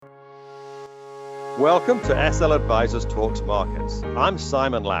Welcome to SL Advisors Talks Markets. I'm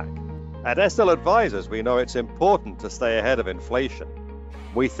Simon Lack. At SL Advisors, we know it's important to stay ahead of inflation.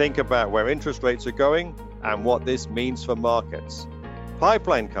 We think about where interest rates are going and what this means for markets.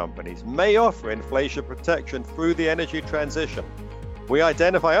 Pipeline companies may offer inflation protection through the energy transition. We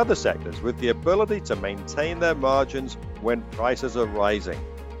identify other sectors with the ability to maintain their margins when prices are rising.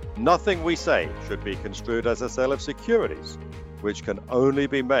 Nothing we say should be construed as a sale of securities, which can only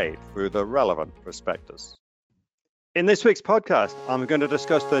be made through the relevant prospectus. In this week's podcast, I'm going to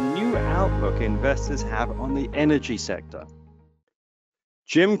discuss the new outlook investors have on the energy sector.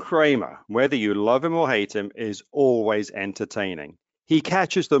 Jim Cramer, whether you love him or hate him, is always entertaining. He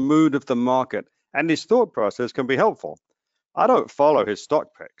catches the mood of the market, and his thought process can be helpful. I don't follow his stock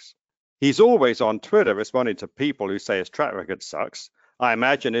picks. He's always on Twitter responding to people who say his track record sucks. I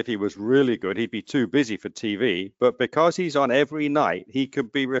imagine if he was really good, he'd be too busy for TV, but because he's on every night, he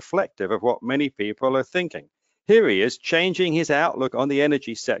could be reflective of what many people are thinking. Here he is changing his outlook on the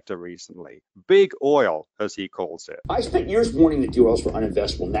energy sector recently. Big oil, as he calls it. I spent years warning that the oils were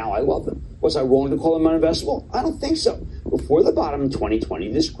uninvestable. Now I love them. Was I wrong to call them uninvestable? I don't think so. Before the bottom in 2020,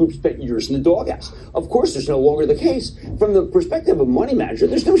 this group spent years in the doghouse. Of course, there's no longer the case. From the perspective of a money manager,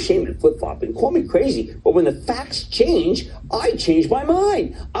 there's no shame in flip-flopping. Call me crazy, but when the facts change, I change my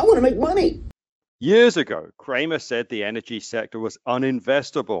mind. I want to make money. Years ago, Cramer said the energy sector was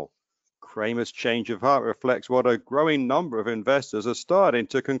uninvestable. Cramer's change of heart reflects what a growing number of investors are starting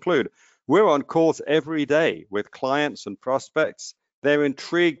to conclude. We're on calls every day with clients and prospects. They're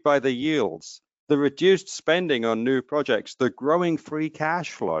intrigued by the yields, the reduced spending on new projects, the growing free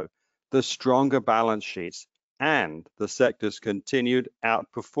cash flow, the stronger balance sheets, and the sector's continued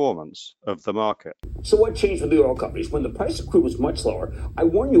outperformance of the market. So what changed with the oil companies? When the price of crude was much lower, I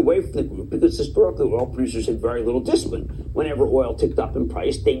warned you away from the group because historically oil producers had very little discipline. Whenever oil ticked up in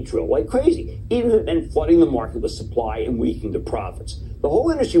price, they drilled like crazy, even if it meant flooding the market with supply and weakening their profits. The whole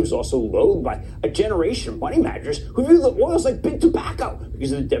industry was also loathed by a generation of money managers who viewed the oils like big tobacco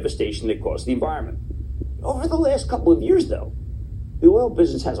because of the devastation they caused the environment. Over the last couple of years, though, the oil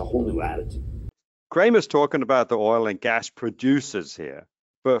business has a whole new attitude. Cramer's talking about the oil and gas producers here,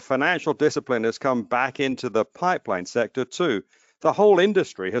 but financial discipline has come back into the pipeline sector too. The whole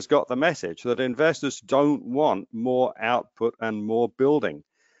industry has got the message that investors don't want more output and more building.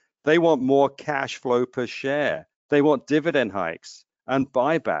 They want more cash flow per share. They want dividend hikes and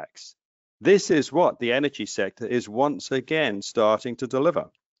buybacks. This is what the energy sector is once again starting to deliver.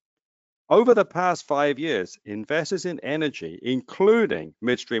 Over the past 5 years, investors in energy, including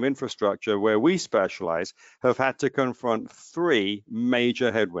midstream infrastructure, where we specialize, have had to confront three major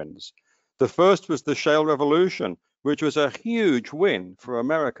headwinds. The first was the shale revolution, which was a huge win for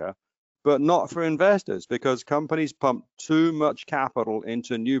America, but not for investors because companies pumped too much capital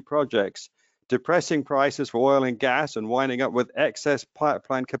into new projects, depressing prices for oil and gas and winding up with excess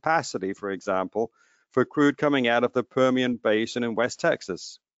pipeline capacity, for example, for crude coming out of the Permian Basin in West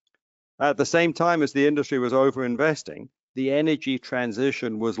Texas. At the same time as the industry was overinvesting, the energy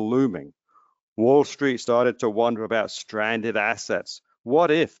transition was looming. Wall Street started to wonder about stranded assets.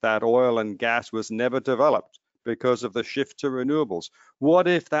 What if that oil and gas was never developed because of the shift to renewables? What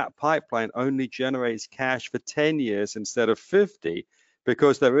if that pipeline only generates cash for 10 years instead of 50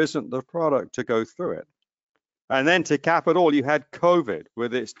 because there isn't the product to go through it? And then to cap it all, you had COVID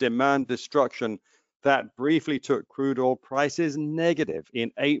with its demand destruction that briefly took crude oil prices negative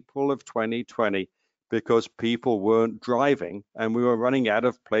in April of 2020 because people weren't driving and we were running out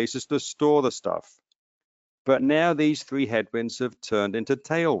of places to store the stuff. But now these three headwinds have turned into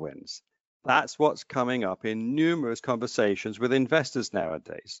tailwinds. That's what's coming up in numerous conversations with investors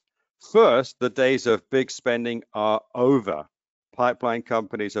nowadays. First, the days of big spending are over. Pipeline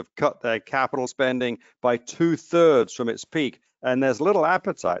companies have cut their capital spending by 2/3 from its peak, and there's little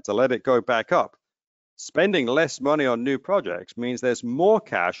appetite to let it go back up. Spending less money on new projects means there's more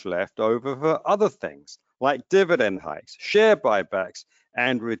cash left over for other things like dividend hikes, share buybacks,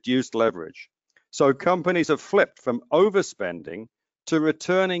 and reduced leverage. So companies have flipped from overspending to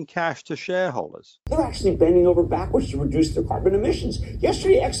returning cash to shareholders. They're actually bending over backwards to reduce their carbon emissions.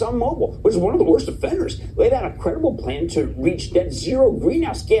 Yesterday, ExxonMobil, which is one of the worst offenders, laid out a credible plan to reach net zero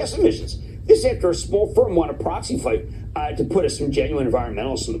greenhouse gas emissions. This after a small firm won a proxy fight to put us some genuine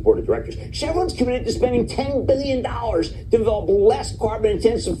environmentalists on the board of directors. Chevron's committed to spending $10 billion to develop less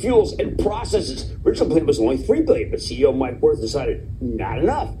carbon-intensive fuels and processes. Original plan was only $3 billion, but CEO Mike Wirth decided not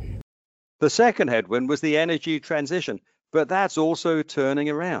enough. The second headwind was the energy transition, but that's also turning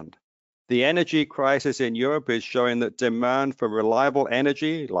around. The energy crisis in Europe is showing that demand for reliable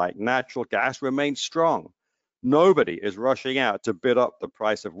energy like natural gas remains strong. Nobody is rushing out to bid up the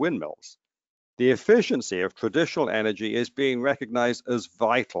price of windmills. The efficiency of traditional energy is being recognized as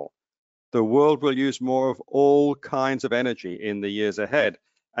vital. The world will use more of all kinds of energy in the years ahead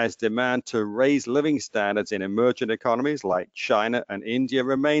as demand to raise living standards in emerging economies like China and India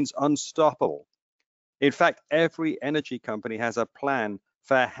remains unstoppable. In fact, every energy company has a plan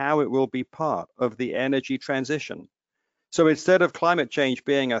for how it will be part of the energy transition. So instead of climate change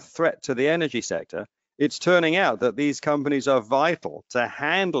being a threat to the energy sector, it's turning out that these companies are vital to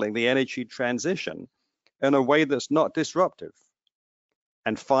handling the energy transition in a way that's not disruptive.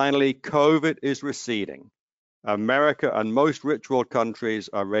 And finally, COVID is receding. America and most rich world countries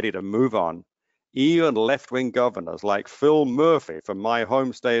are ready to move on. Even left-wing governors like Phil Murphy from my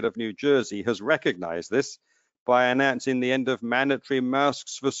home state of New Jersey has recognized this by announcing the end of mandatory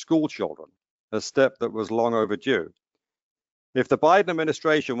masks for school children, a step that was long overdue. If the Biden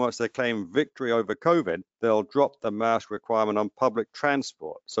administration wants to claim victory over COVID, they'll drop the mask requirement on public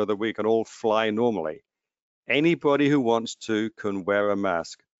transport so that we can all fly normally. Anybody who wants to can wear a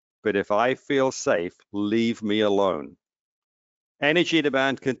mask, but if I feel safe, leave me alone. Energy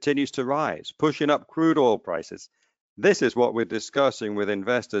demand continues to rise, pushing up crude oil prices. This is what we're discussing with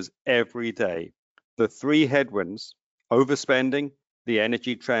investors every day. The three headwinds, overspending, the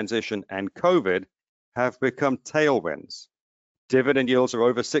energy transition, and COVID, have become tailwinds. Dividend yields are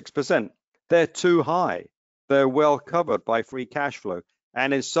over 6%. They're too high. They're well covered by free cash flow,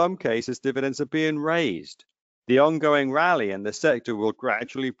 and in some cases, dividends are being raised. The ongoing rally in the sector will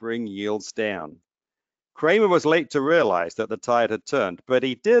gradually bring yields down. Cramer was late to realize that the tide had turned, but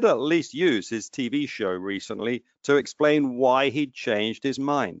he did at least use his TV show recently to explain why he'd changed his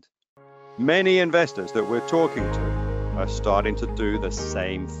mind. Many investors that we're talking to are starting to do the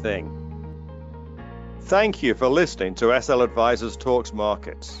same thing. Thank you for listening to SL Advisors Talks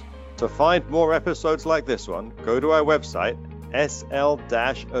Markets. To find more episodes like this one, go to our website,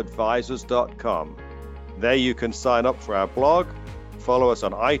 sl-advisors.com. There you can sign up for our blog, follow us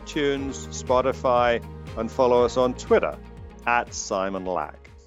on iTunes, Spotify, and follow us on Twitter @SimonLack.